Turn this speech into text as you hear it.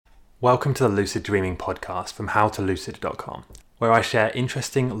Welcome to the Lucid Dreaming podcast from howtolucid.com, where I share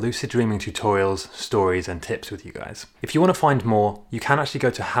interesting lucid dreaming tutorials, stories, and tips with you guys. If you want to find more, you can actually go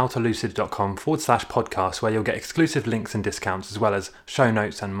to howtolucid.com/podcast, where you'll get exclusive links and discounts, as well as show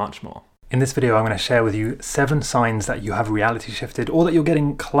notes and much more. In this video, I'm going to share with you 7 signs that you have reality shifted or that you're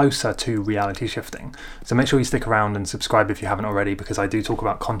getting closer to reality shifting. So make sure you stick around and subscribe if you haven't already, because I do talk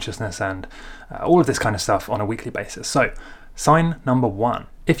about consciousness and all of this kind of stuff on a weekly basis. So sign number 1.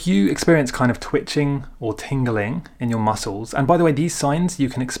 If you experience kind of twitching or tingling in your muscles, and by the way, these signs, you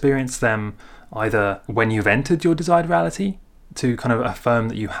can experience them either when you've entered your desired reality to kind of affirm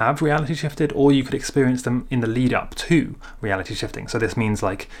that you have reality shifted, or you could experience them in the lead up to reality shifting. So this means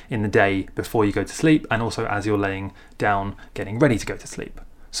like in the day before you go to sleep, and also as you're laying down getting ready to go to sleep.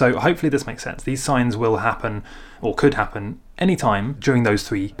 So hopefully this makes sense. These signs will happen or could happen anytime during those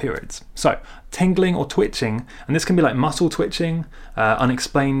 3 periods. So tingling or twitching, and this can be like muscle twitching,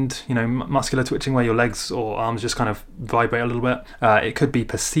 unexplained, muscular twitching where your legs or arms just kind of vibrate a little bit. It could be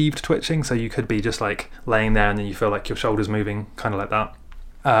perceived twitching, so you could be just like laying there and then you feel like your shoulders moving, kind of like that.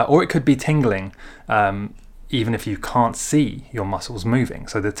 Or it could be tingling, even if you can't see your muscles moving.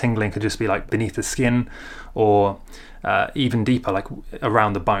 So the tingling could just be like beneath the skin, or even deeper, like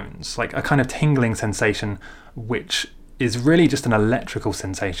around the bones, like a kind of tingling sensation, which is really just an electrical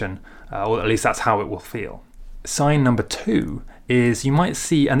sensation, or at least that's how it will feel. Sign number 2 is you might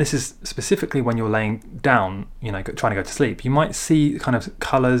see, and this is specifically when you're laying down, trying to go to sleep, you might see kind of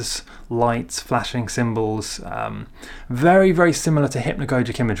colours, lights, flashing symbols, very, very similar to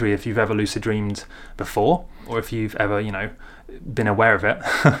hypnagogic imagery if you've ever lucid dreamed before, or if you've ever, been aware of it,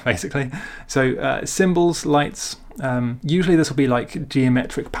 basically. So symbols, lights, usually this will be like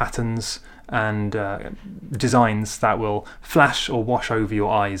geometric patterns and designs that will flash or wash over your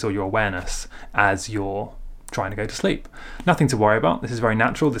eyes or your awareness as you're trying to go to sleep. Nothing to worry about. This is very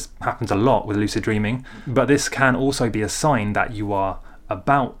natural. This happens a lot with lucid dreaming, but this can also be a sign that you are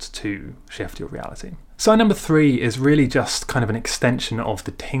about to shift your reality. Sign number 3 is really just kind of an extension of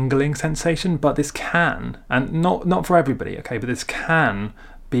the tingling sensation, but this can, and not for everybody, okay, but this can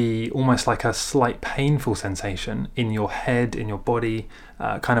be almost like a slight painful sensation in your head, in your body,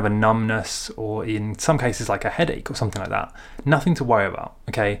 kind of a numbness, or in some cases like a headache or something like that. Nothing to worry about,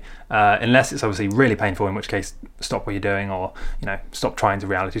 okay? Unless it's obviously really painful, in which case stop what you're doing, or stop trying to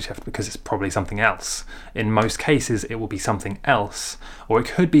reality shift, because it's probably something else. In most cases it will be something else, or it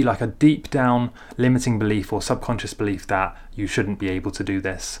could be like a deep down limiting belief or subconscious belief that you shouldn't be able to do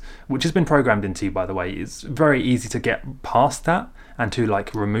this, which has been programmed into you, by the way. It's very easy to get past that and to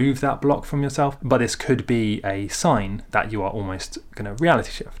remove that block from yourself, but this could be a sign that you are almost going to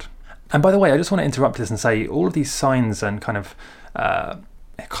reality shift. And by the way, I just want to interrupt this and say all of these signs and kind of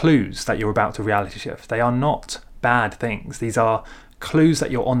clues that you're about to reality shift, they are not bad things. These are clues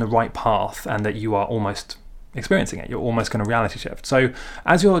that you're on the right path and that you are almost experiencing it. You're almost going to reality shift. So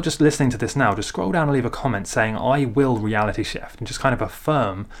as you're just listening to this now, just scroll down and leave a comment saying I will reality shift, and just kind of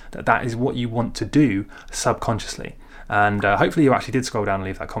affirm that that is what you want to do subconsciously. And hopefully you actually did scroll down and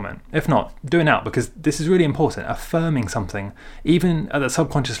leave that comment. If not, do it now, because this is really important. Affirming something, even at the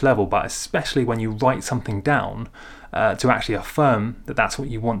subconscious level, but especially when you write something down, to actually affirm that that's what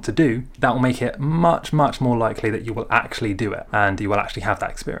you want to do, that will make it much, much more likely that you will actually do it and you will actually have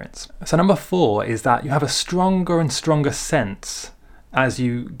that experience. So number 4 is that you have a stronger and stronger sense as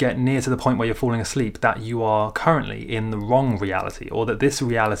you get near to the point where you're falling asleep that you are currently in the wrong reality, or that this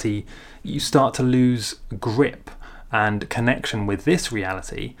reality, you start to lose grip and connection with this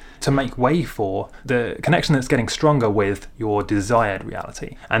reality to make way for the connection that's getting stronger with your desired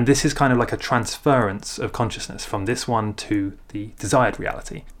reality. And this is kind of like a transference of consciousness from this one to the desired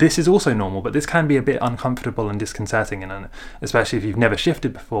reality. This is also normal, but this can be a bit uncomfortable and disconcerting, and especially if you've never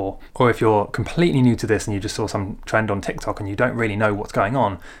shifted before, or if you're completely new to this and you just saw some trend on TikTok and you don't really know what's going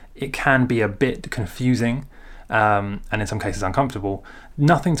on, it can be a bit confusing. And in some cases uncomfortable.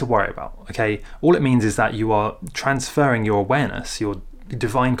 Nothing to worry about, okay? All it means is that you are transferring your awareness, your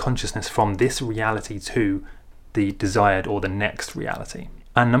divine consciousness, from this reality to the desired or the next reality.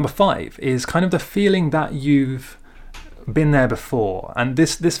 And number 5 is kind of the feeling that you've been there before. And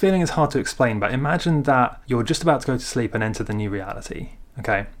this feeling is hard to explain, but imagine that you're just about to go to sleep and enter the new reality,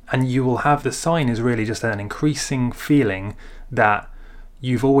 okay? And you will have, the sign is really just an increasing feeling that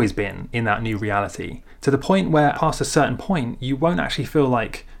you've always been in that new reality, to the point where past a certain point you won't actually feel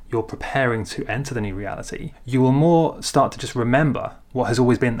like you're preparing to enter the new reality. You will more start to just remember what has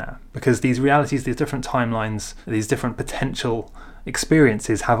always been there, because these realities, these different timelines, these different potential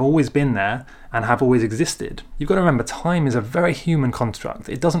experiences have always been there and have always existed. You've got to remember, time is a very human construct.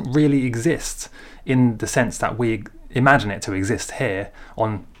 It doesn't really exist in the sense that we imagine it to exist here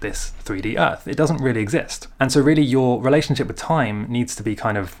on this 3D Earth. It doesn't really exist. And so really your relationship with time needs to be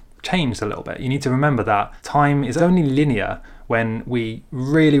kind of changed a little bit. You need to remember that time is only linear when we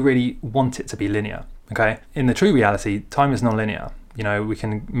really, really want it to be linear. Okay? In the true reality, time is non-linear. You know, we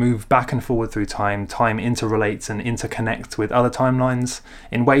can move back and forward through time. Time interrelates and interconnects with other timelines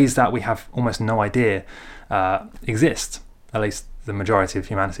in ways that we have almost no idea exist, at least the majority of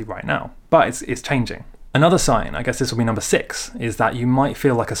humanity right now. But it's changing. Another sign, I guess this will be number 6, is that you might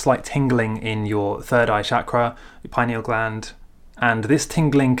feel like a slight tingling in your third eye chakra, your pineal gland, and this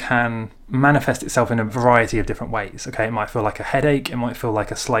tingling can manifest itself in a variety of different ways. Okay, it might feel like a headache, it might feel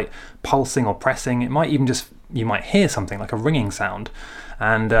like a slight pulsing or pressing, it might even just, you might hear something like a ringing sound.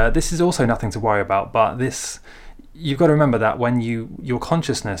 And this is also nothing to worry about, but you've got to remember that when your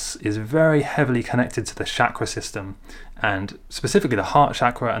consciousness is very heavily connected to the chakra system, and specifically the heart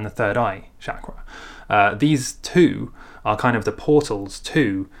chakra and the third eye chakra. These two are kind of the portals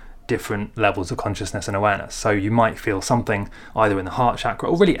to different levels of consciousness and awareness. So you might feel something either in the heart chakra,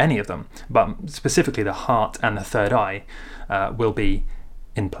 or really any of them, but specifically the heart and the third eye will be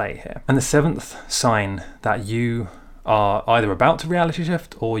in play here. And the 7th sign that you are either about to reality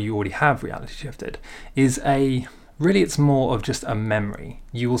shift or you already have reality shifted is really it's more of just a memory.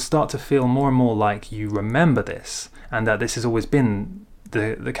 You will start to feel more and more like you remember this, and that this has always been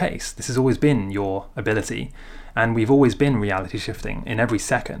the case. This has always been your ability, and we've always been reality shifting in every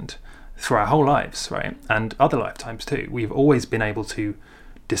second through our whole lives, right? And other lifetimes too. We've always been able to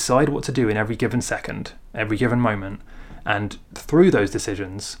decide what to do in every given second, every given moment, and through those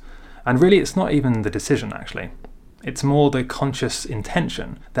decisions, and really it's not even the decision actually. It's more the conscious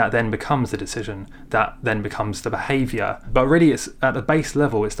intention that then becomes the decision, that then becomes the behavior. But really it's at the base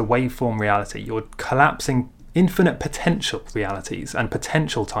level, it's the waveform reality. You're collapsing infinite potential realities and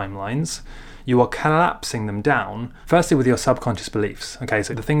potential timelines. You are collapsing them down, firstly with your subconscious beliefs. Okay,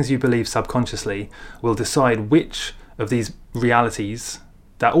 so the things you believe subconsciously will decide which of these realities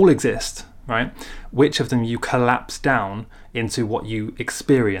that all exist, right? Which of them you collapse down into what you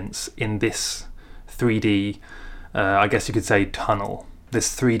experience in this 3D, I guess you could say tunnel,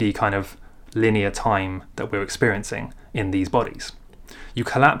 this 3D kind of linear time that we're experiencing in these bodies. You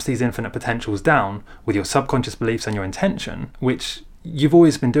collapse these infinite potentials down with your subconscious beliefs and your intention, which you've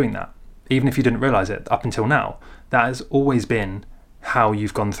always been doing that. Even if you didn't realize it up until now, that has always been how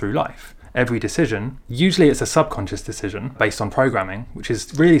you've gone through life. Every decision, usually it's a subconscious decision based on programming, which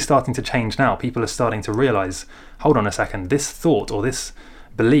is really starting to change now. People are starting to realize, hold on a second, this thought or this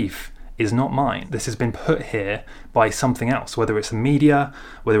belief is not mine. This has been put here by something else, whether it's the media,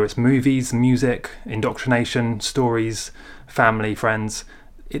 whether it's movies, music, indoctrination, stories, family, friends.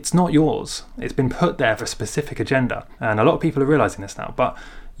 It's not yours. It's been put there for a specific agenda. And a lot of people are realizing this now, but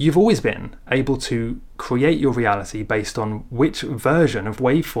you've always been able to create your reality based on which version of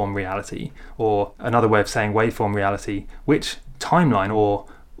waveform reality, or another way of saying waveform reality, which timeline or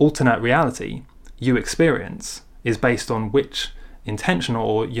alternate reality you experience is based on which intention,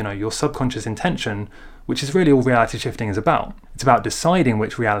 or your subconscious intention, which is really all reality shifting is about. It's about deciding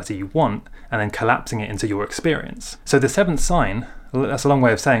which reality you want and then collapsing it into your experience. So the 7th sign, that's a long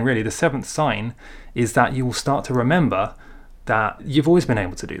way of saying really, the 7th sign is that you will start to remember that you've always been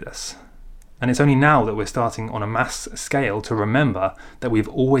able to do this. And it's only now that we're starting on a mass scale to remember that we've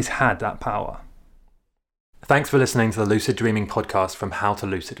always had that power. Thanks for listening to the Lucid Dreaming podcast from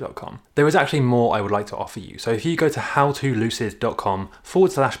howtolucid.com. There is actually more I would like to offer you. So if you go to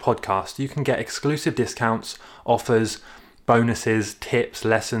howtolucid.com/podcast, you can get exclusive discounts, offers, bonuses, tips,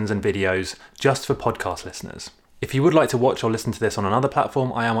 lessons, and videos just for podcast listeners. If you would like to watch or listen to this on another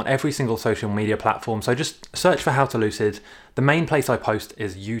platform, I am on every single social media platform, so just search for How to Lucid. The main place I post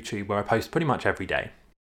is YouTube, where I post pretty much every day.